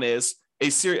next one is a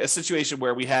situation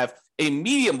where we have a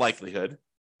medium likelihood.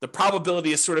 The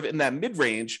probability is sort of in that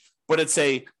mid-range, but it's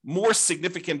a more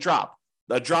significant drop,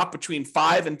 a drop between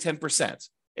 5 and 10%.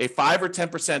 A 5 or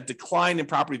 10% decline in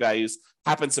property values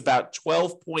happens about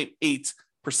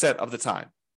 12.8% of the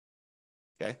time.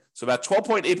 Okay, so about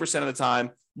 12.8% of the time,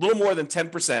 a little more than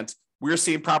 10%, we're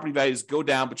seeing property values go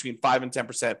down between 5 and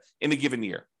 10% in a given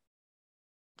year.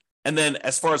 And then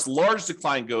as far as large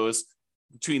decline goes,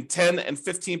 between 10 and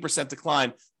 15%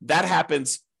 decline, that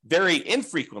happens very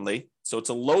infrequently. So it's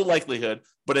a low likelihood,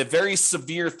 but a very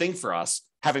severe thing for us,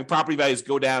 having property values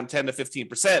go down 10 to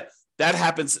 15%. That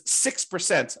happens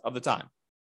 6% of the time.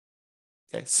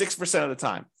 Okay, 6% of the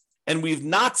time. And we've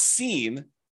not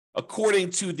seen, according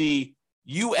to the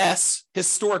US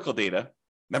historical data,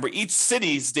 remember each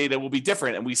city's data will be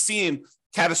different, and we've seen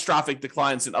catastrophic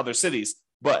declines in other cities.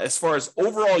 But as far as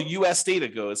overall US data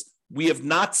goes, we have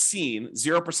not seen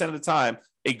 0% of the time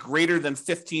a greater than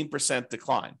 15%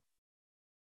 decline,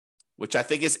 which I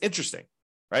think is interesting,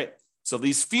 right? So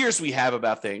these fears we have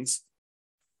about things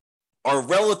are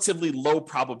relatively low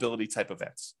probability type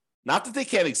events. Not that they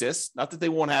can't exist, not that they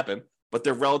won't happen, but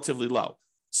they're relatively low.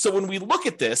 So when we look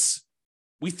at this,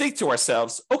 we think to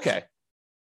ourselves, okay,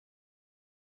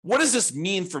 what does this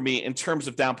mean for me in terms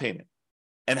of down payment?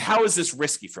 And how is this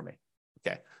risky for me?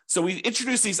 Okay, so we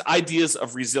introduce these ideas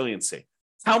of resiliency.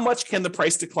 How much can the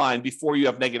price decline before you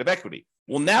have negative equity?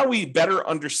 Well, now we better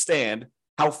understand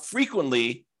how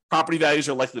frequently property values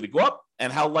are likely to go up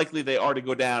and how likely they are to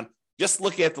go down. Just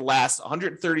look at the last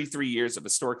 133 years of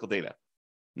historical data.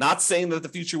 Not saying that the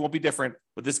future won't be different,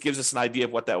 but this gives us an idea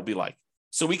of what that will be like.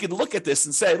 So we can look at this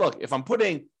and say, look, if I'm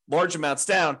putting large amounts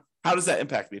down, how does that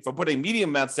impact me? If I'm putting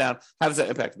medium amounts down, how does that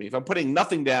impact me? If I'm putting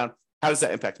nothing down, how does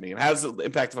that impact me? And how does it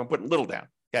impact if I'm putting little down?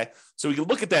 Okay, so we can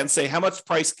look at that and say, how much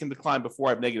price can decline before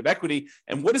I have negative equity?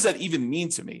 And what does that even mean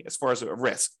to me as far as a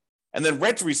risk? And then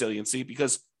rent resiliency,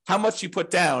 because how much you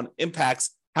put down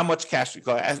impacts how much cash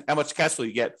flow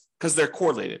you get, because they're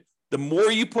correlated. The more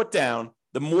you put down,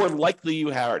 the more likely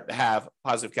you are to have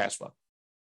positive cash flow.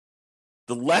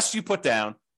 The less you put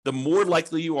down, the more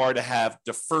likely you are to have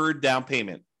deferred down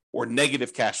payment or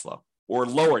negative cash flow or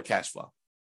lower cash flow.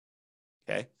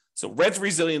 Okay, so rent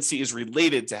resiliency is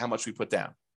related to how much we put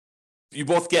down. You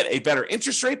both get a better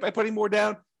interest rate by putting more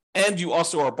down, and you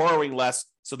also are borrowing less,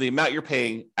 so the amount you're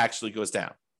paying actually goes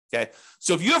down. Okay,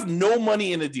 so if you have no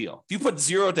money in a deal, if you put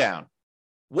zero down,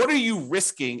 what are you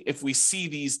risking if we see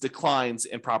these declines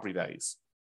in property values?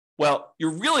 Well,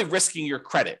 you're really risking your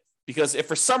credit, because if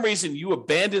for some reason you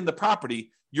abandon the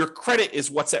property, your credit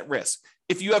is what's at risk.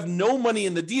 If you have no money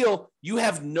in the deal, you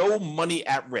have no money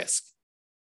at risk.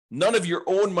 None of your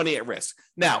own money at risk.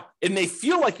 Now, it may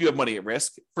feel like you have money at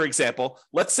risk. For example,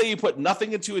 let's say you put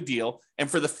nothing into a deal,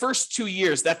 and for the first 2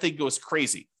 years, that thing goes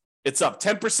crazy. It's up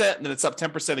 10%, and then it's up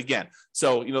 10% again.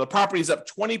 So, the property is up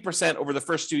 20% over the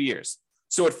first 2 years.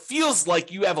 So it feels like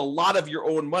you have a lot of your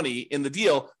own money in the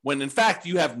deal, when in fact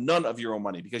you have none of your own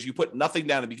money because you put nothing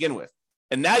down to begin with.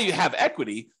 And now you have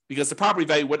equity because the property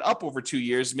value went up over 2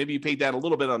 years. Maybe you paid down a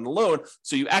little bit on the loan,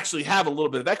 so you actually have a little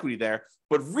bit of equity there.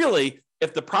 But really,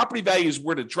 if the property values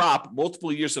were to drop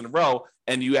multiple years in a row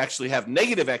and you actually have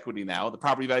negative equity now, the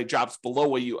property value drops below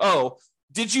what you owe,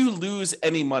 did you lose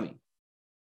any money?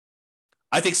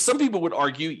 I think some people would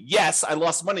argue, yes, I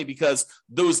lost money because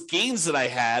those gains that I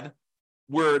had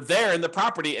were there in the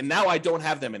property and now I don't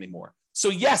have them anymore. So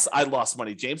yes, I lost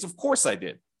money, James. Of course I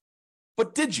did.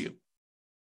 But did you?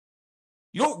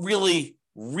 You don't really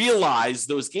realize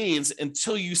those gains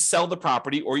until you sell the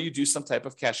property or you do some type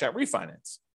of cash out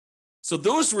refinance. So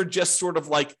those were just sort of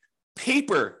like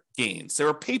paper gains. There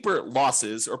were paper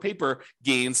losses or paper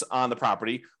gains on the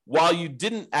property while you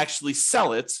didn't actually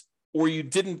sell it or you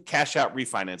didn't cash out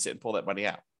refinance it and pull that money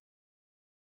out.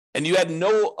 And you had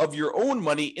no of your own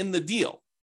money in the deal.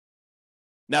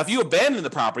 Now, if you abandon the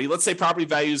property, let's say property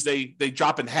values, they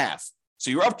drop in half.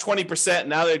 So you're up 20%,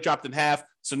 now they dropped in half.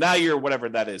 So now you're whatever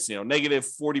that is, negative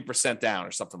 40% down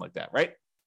or something like that, right?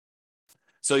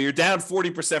 So you're down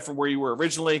 40% from where you were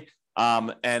originally.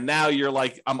 And now you're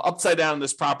like, I'm upside down in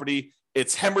this property.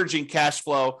 It's hemorrhaging cash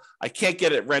flow. I can't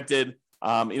get it rented.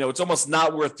 It's almost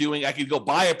not worth doing. I could go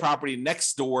buy a property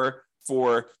next door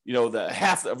for, the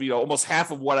half of, almost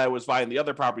half of what I was buying the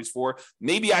other properties for.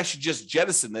 Maybe I should just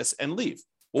jettison this and leave.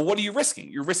 Well, what are you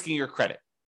risking? You're risking your credit.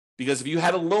 Because if you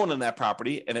had a loan on that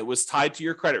property and it was tied to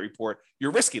your credit report,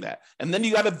 you're risking that. And then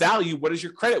you got to value, what is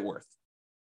your credit worth?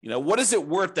 What is it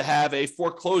worth to have a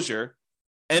foreclosure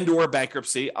and or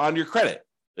bankruptcy on your credit?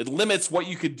 It limits what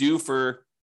you could do for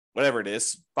whatever it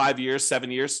is, 5 years,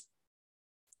 7 years,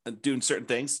 and doing certain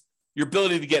things. Your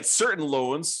ability to get certain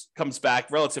loans comes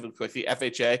back relatively quickly.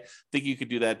 FHA, I think you could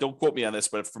do that. Don't quote me on this,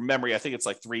 but from memory, I think it's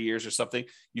like 3 years or something.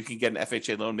 You can get an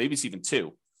FHA loan. Maybe it's even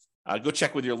 2. Go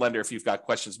check with your lender if you've got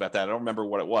questions about that. I don't remember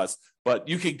what it was, but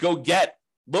you could go get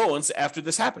loans after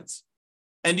this happens.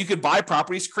 And you could buy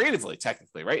properties creatively,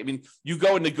 technically, right? I mean, you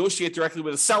go and negotiate directly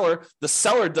with a seller. The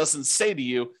seller doesn't say to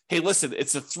you, hey, listen,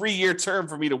 it's a 3-year term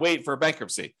for me to wait for a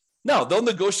bankruptcy. No, they'll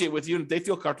negotiate with you and they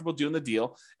feel comfortable doing the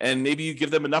deal. And maybe you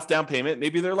give them enough down payment.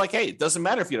 Maybe they're like, hey, it doesn't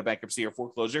matter if you had a bankruptcy or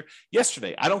foreclosure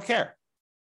yesterday. I don't care.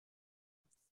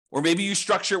 Or maybe you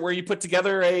structure where you put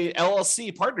together a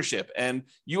LLC partnership and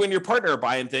you and your partner are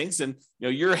buying things and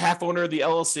you're half owner of the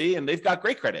LLC and they've got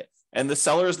great credit. And the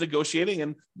seller is negotiating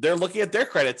and they're looking at their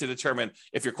credit to determine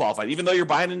if you're qualified, even though you're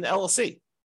buying an LLC. I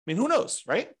mean, who knows,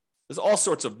 right? There's all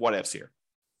sorts of what ifs here.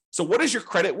 So what is your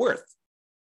credit worth?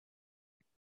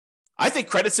 I think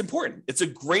credit's important. It's a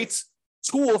great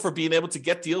tool for being able to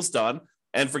get deals done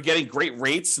and for getting great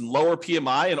rates and lower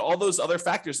PMI and all those other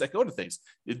factors that go to things.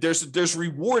 There's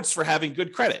rewards for having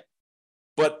good credit,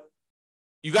 but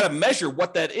you got to measure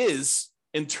what that is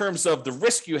in terms of the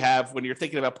risk you have when you're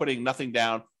thinking about putting nothing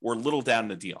down or little down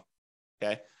in a deal.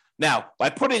 Okay. Now, by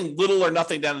putting little or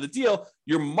nothing down in the deal,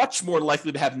 you're much more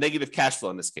likely to have negative cash flow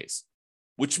in this case,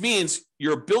 which means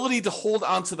your ability to hold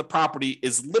onto the property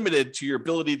is limited to your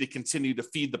ability to continue to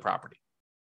feed the property.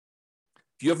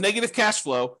 If you have negative cash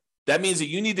flow, that means that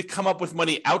you need to come up with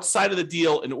money outside of the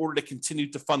deal in order to continue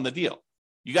to fund the deal.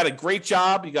 You got a great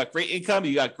job, you got great income,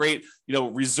 you got great,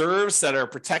 reserves that are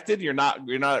protected. You're not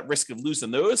at risk of losing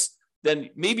those.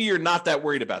 Then maybe you're not that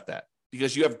worried about that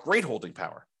because you have great holding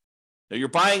power. Now you're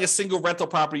buying a single rental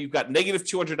property. You've got negative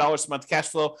 $200 a month cash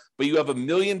flow, but you have $1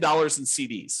 million in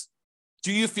CDs.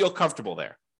 Do you feel comfortable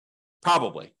there?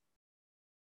 Probably.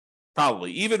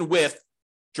 Even with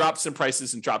drops in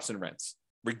prices and drops in rents,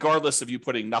 regardless of you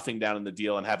putting nothing down in the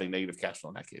deal and having negative cash flow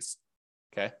in that case.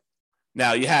 Okay.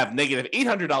 Now you have negative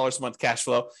 $800 a month cash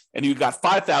flow and you've got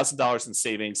 $5,000 in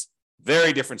savings.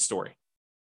 Very different story.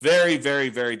 Very, very,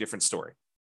 very different story.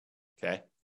 Okay.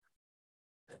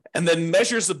 And then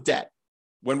measures of debt.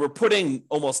 When we're putting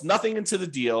almost nothing into the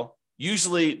deal,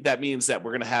 usually that means that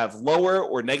we're going to have lower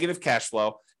or negative cash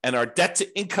flow, and our debt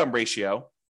to income ratio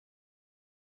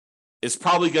is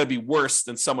probably going to be worse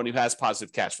than someone who has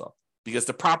positive cash flow because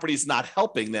the property is not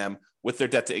helping them with their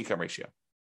debt to income ratio.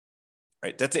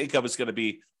 Right? Debt to income is going to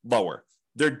be lower.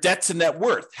 Their debt to net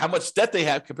worth, how much debt they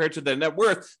have compared to their net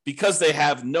worth, because they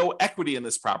have no equity in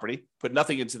this property, put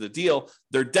nothing into the deal,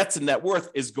 their debt to net worth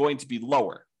is going to be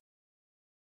lower.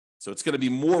 So it's going to be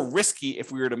more risky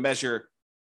if we were to measure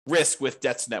risk with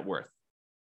debt to net worth.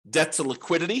 Debt to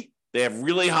liquidity, they have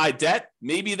really high debt.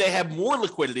 Maybe they have more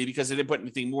liquidity because they didn't put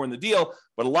anything more in the deal,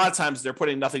 but a lot of times they're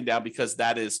putting nothing down because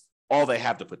that is all they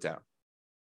have to put down.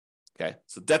 Okay,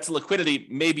 so debt to liquidity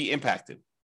may be impacted.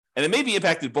 And it may be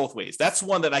impacted both ways. That's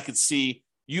one that I could see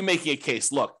you making a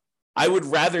case. Look, I would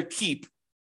rather keep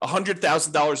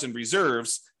 $100,000 in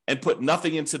reserves and put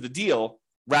nothing into the deal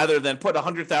rather than put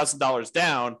 $100,000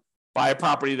 down, buy a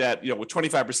property that, with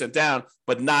 25% down,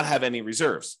 but not have any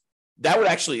reserves. That would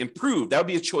actually improve. That would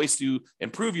be a choice to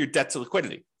improve your debt to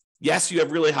liquidity. Yes, you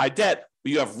have really high debt,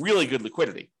 but you have really good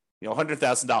liquidity,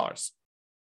 $100,000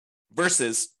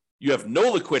 versus you have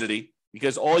no liquidity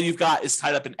because all you've got is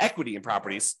tied up in equity in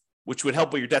properties, which would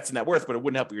help with your debt to net worth, but it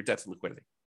wouldn't help with your debt to liquidity.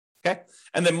 Okay.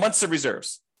 And then months of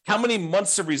reserves. How many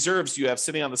months of reserves do you have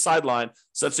sitting on the sideline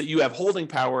such that you have holding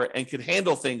power and can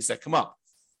handle things that come up?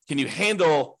 Can you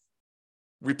handle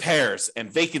repairs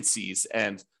and vacancies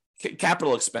and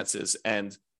capital expenses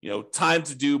and time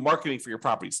to do marketing for your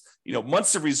properties?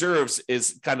 Months of reserves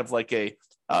is kind of like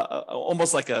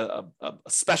almost like a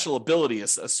special ability, a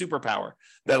superpower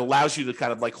that allows you to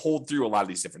kind of like hold through a lot of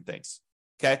these different things.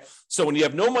 Okay, so when you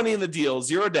have no money in the deal,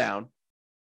 zero down,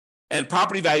 and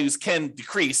property values can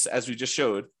decrease, as we just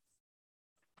showed,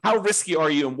 how risky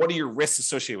are you and what are your risks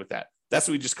associated with that? That's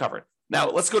what we just covered. Now,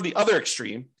 let's go to the other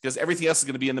extreme because everything else is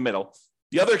going to be in the middle.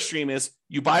 The other extreme is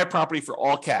you buy a property for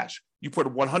all cash. You put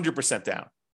 100% down.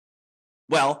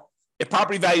 Well, if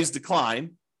property values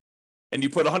decline and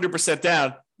you put 100%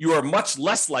 down, you are much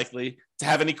less likely to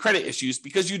have any credit issues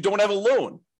because you don't have a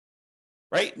loan,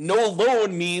 right? No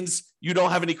loan means you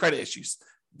don't have any credit issues.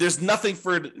 There's nothing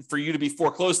for you to be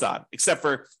foreclosed on except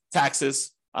for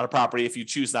taxes on a property if you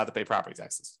choose not to pay property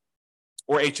taxes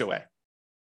or HOA,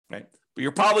 right? But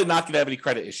you're probably not going to have any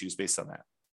credit issues based on that,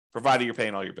 provided you're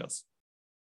paying all your bills.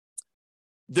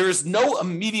 There is no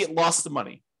immediate loss of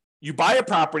money. You buy a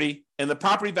property and the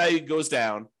property value goes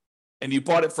down and you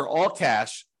bought it for all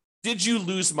cash. Did you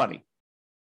lose money?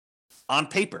 On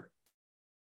paper.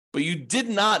 But you did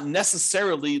not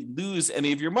necessarily lose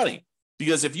any of your money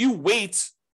because if you wait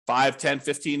 5, 10,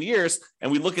 15 years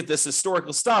and we look at this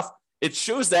historical stuff, it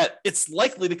shows that it's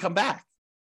likely to come back.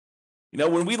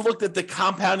 When we looked at the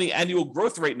compounding annual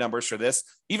growth rate numbers for this,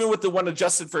 even with the one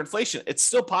adjusted for inflation, it's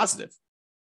still positive.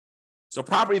 So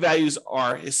property values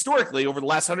are historically, over the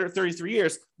last 133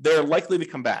 years, they're likely to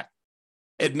come back.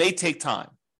 It may take time.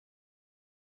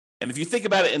 And if you think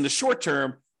about it in the short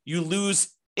term, you lose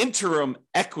interim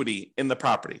equity in the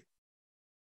property.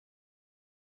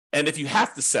 And if you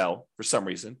have to sell for some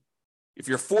reason, if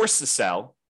you're forced to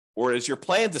sell, or is your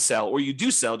plan to sell, or you do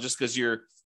sell just because you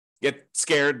get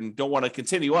scared and don't want to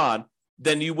continue on,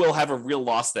 then you will have a real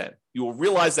loss then. You will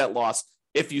realize that loss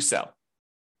if you sell.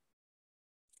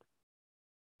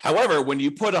 However, when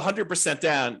you put 100%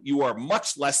 down, you are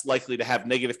much less likely to have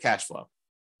negative cash flow.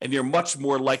 And you're much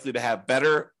more likely to have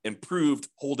better, improved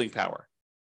holding power.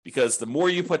 Because the more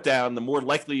you put down, the more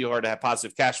likely you are to have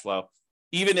positive cash flow,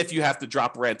 even if you have to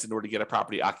drop rent in order to get a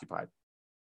property occupied.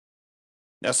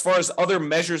 Now, as far as other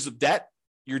measures of debt,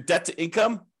 your debt to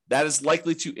income, that is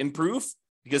likely to improve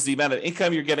because the amount of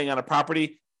income you're getting on a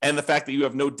property and the fact that you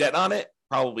have no debt on it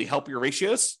probably help your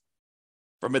ratios.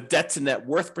 From a debt to net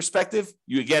worth perspective,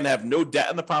 you again have no debt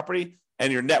on the property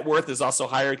and your net worth is also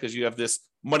higher because you have this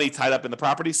money tied up in the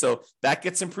property. So that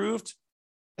gets improved.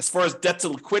 As far as debt to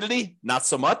liquidity, not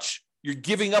so much. You're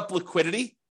giving up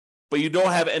liquidity, but you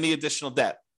don't have any additional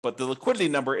debt. But the liquidity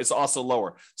number is also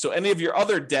lower. So any of your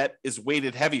other debt is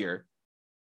weighted heavier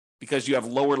because you have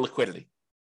lower liquidity.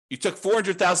 You took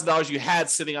 $400,000 you had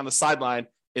sitting on the sideline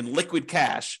in liquid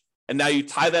cash, and now you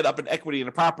tie that up in equity in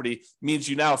a property, means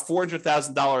you now have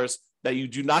 $400,000 that you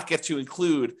do not get to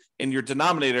include in your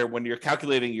denominator when you're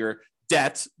calculating your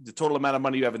debt, the total amount of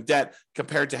money you have in debt,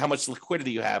 compared to how much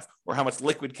liquidity you have or how much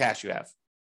liquid cash you have.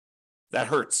 That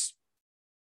hurts.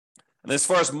 And as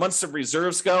far as months of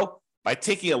reserves go, by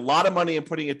taking a lot of money and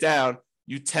putting it down,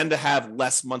 you tend to have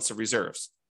less months of reserves.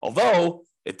 Although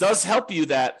it does help you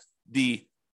that the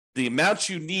amount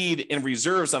you need in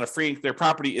reserves on a free and clear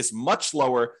property is much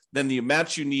lower than the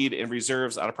amount you need in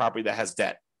reserves on a property that has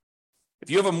debt. If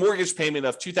you have a mortgage payment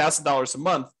of $2,000 a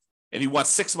month and you want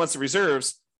 6 months of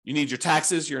reserves, you need your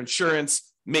taxes, your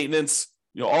insurance, maintenance,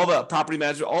 all the property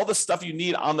management, all the stuff you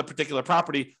need on the particular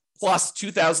property, plus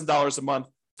 $2,000 a month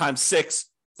times 6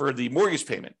 for the mortgage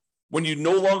payment. When you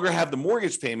no longer have the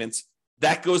mortgage payments,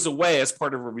 that goes away as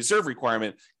part of a reserve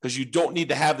requirement because you don't need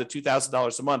to have the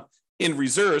 $2,000 a month in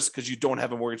reserves because you don't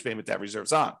have a mortgage payment to have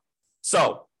reserves on.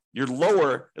 So it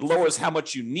lowers how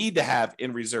much you need to have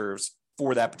in reserves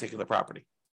for that particular property.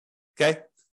 Okay.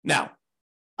 Now,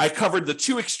 I covered the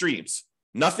two extremes,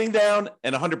 nothing down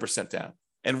and 100% down,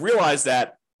 and realized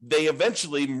that they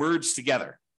eventually merge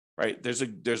together, right? There's a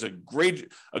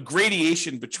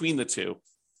gradation between the two.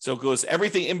 So it goes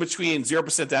everything in between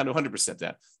 0% down to 100%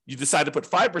 down. You decide to put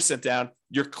 5% down,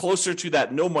 you're closer to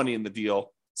that no money in the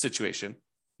deal situation.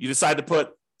 You decide to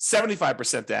put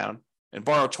 75% down and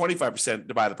borrow 25%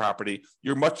 to buy the property,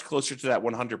 you're much closer to that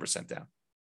 100% down.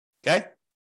 Okay?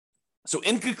 So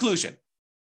in conclusion,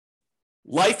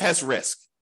 life has risk.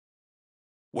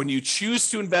 When you choose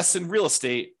to invest in real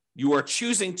estate, you are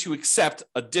choosing to accept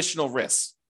additional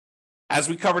risks. As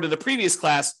we covered in the previous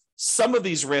class, some of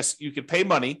these risks you could pay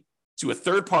money to a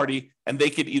third party and they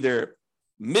could either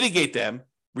mitigate them,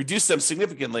 reduce them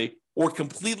significantly, or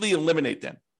completely eliminate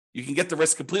them. You can get the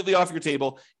risk completely off your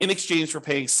table in exchange for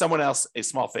paying someone else a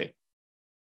small fee.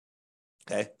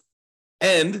 Okay.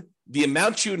 And the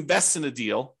amount you invest in a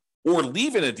deal or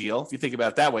leave in a deal, if you think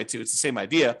about it that way too, it's the same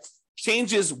idea,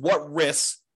 changes what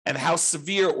risks and how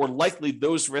severe or likely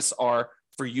those risks are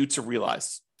for you to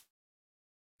realize.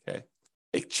 Okay.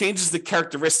 It changes the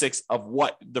characteristics of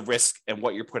what the risk and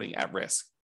what you're putting at risk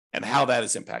and how that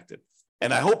is impacted.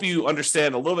 And I hope you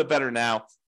understand a little bit better now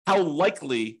how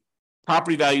likely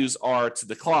property values are to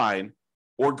decline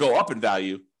or go up in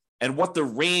value and what the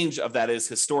range of that is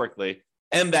historically,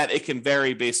 and that it can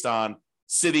vary based on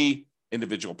city,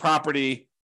 individual property,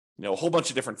 a whole bunch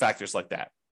of different factors like that.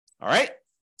 All right.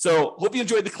 So hope you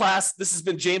enjoyed the class. This has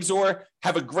been James Orr.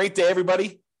 Have a great day,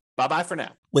 everybody. Bye-bye for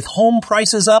now. With home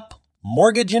prices up,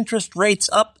 mortgage interest rates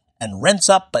up, and rents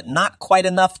up, but not quite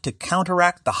enough to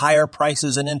counteract the higher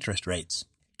prices and interest rates,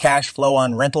 cash flow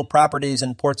on rental properties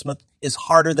in Portsmouth is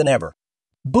harder than ever.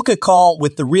 Book a call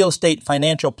with the Real Estate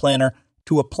Financial Planner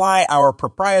to apply our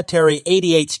proprietary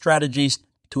 88 strategies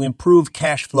to improve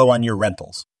cash flow on your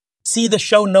rentals. See the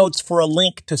show notes for a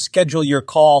link to schedule your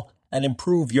call and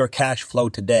improve your cash flow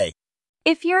today.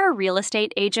 If you're a real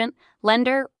estate agent,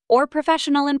 lender, or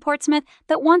professional in Portsmouth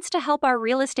that wants to help our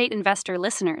real estate investor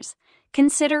listeners,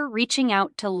 consider reaching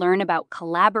out to learn about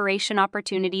collaboration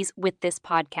opportunities with this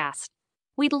podcast.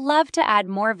 We'd love to add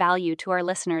more value to our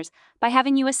listeners by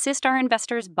having you assist our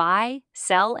investors buy,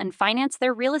 sell, and finance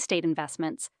their real estate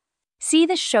investments. See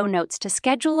the show notes to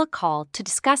schedule a call to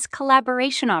discuss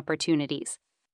collaboration opportunities.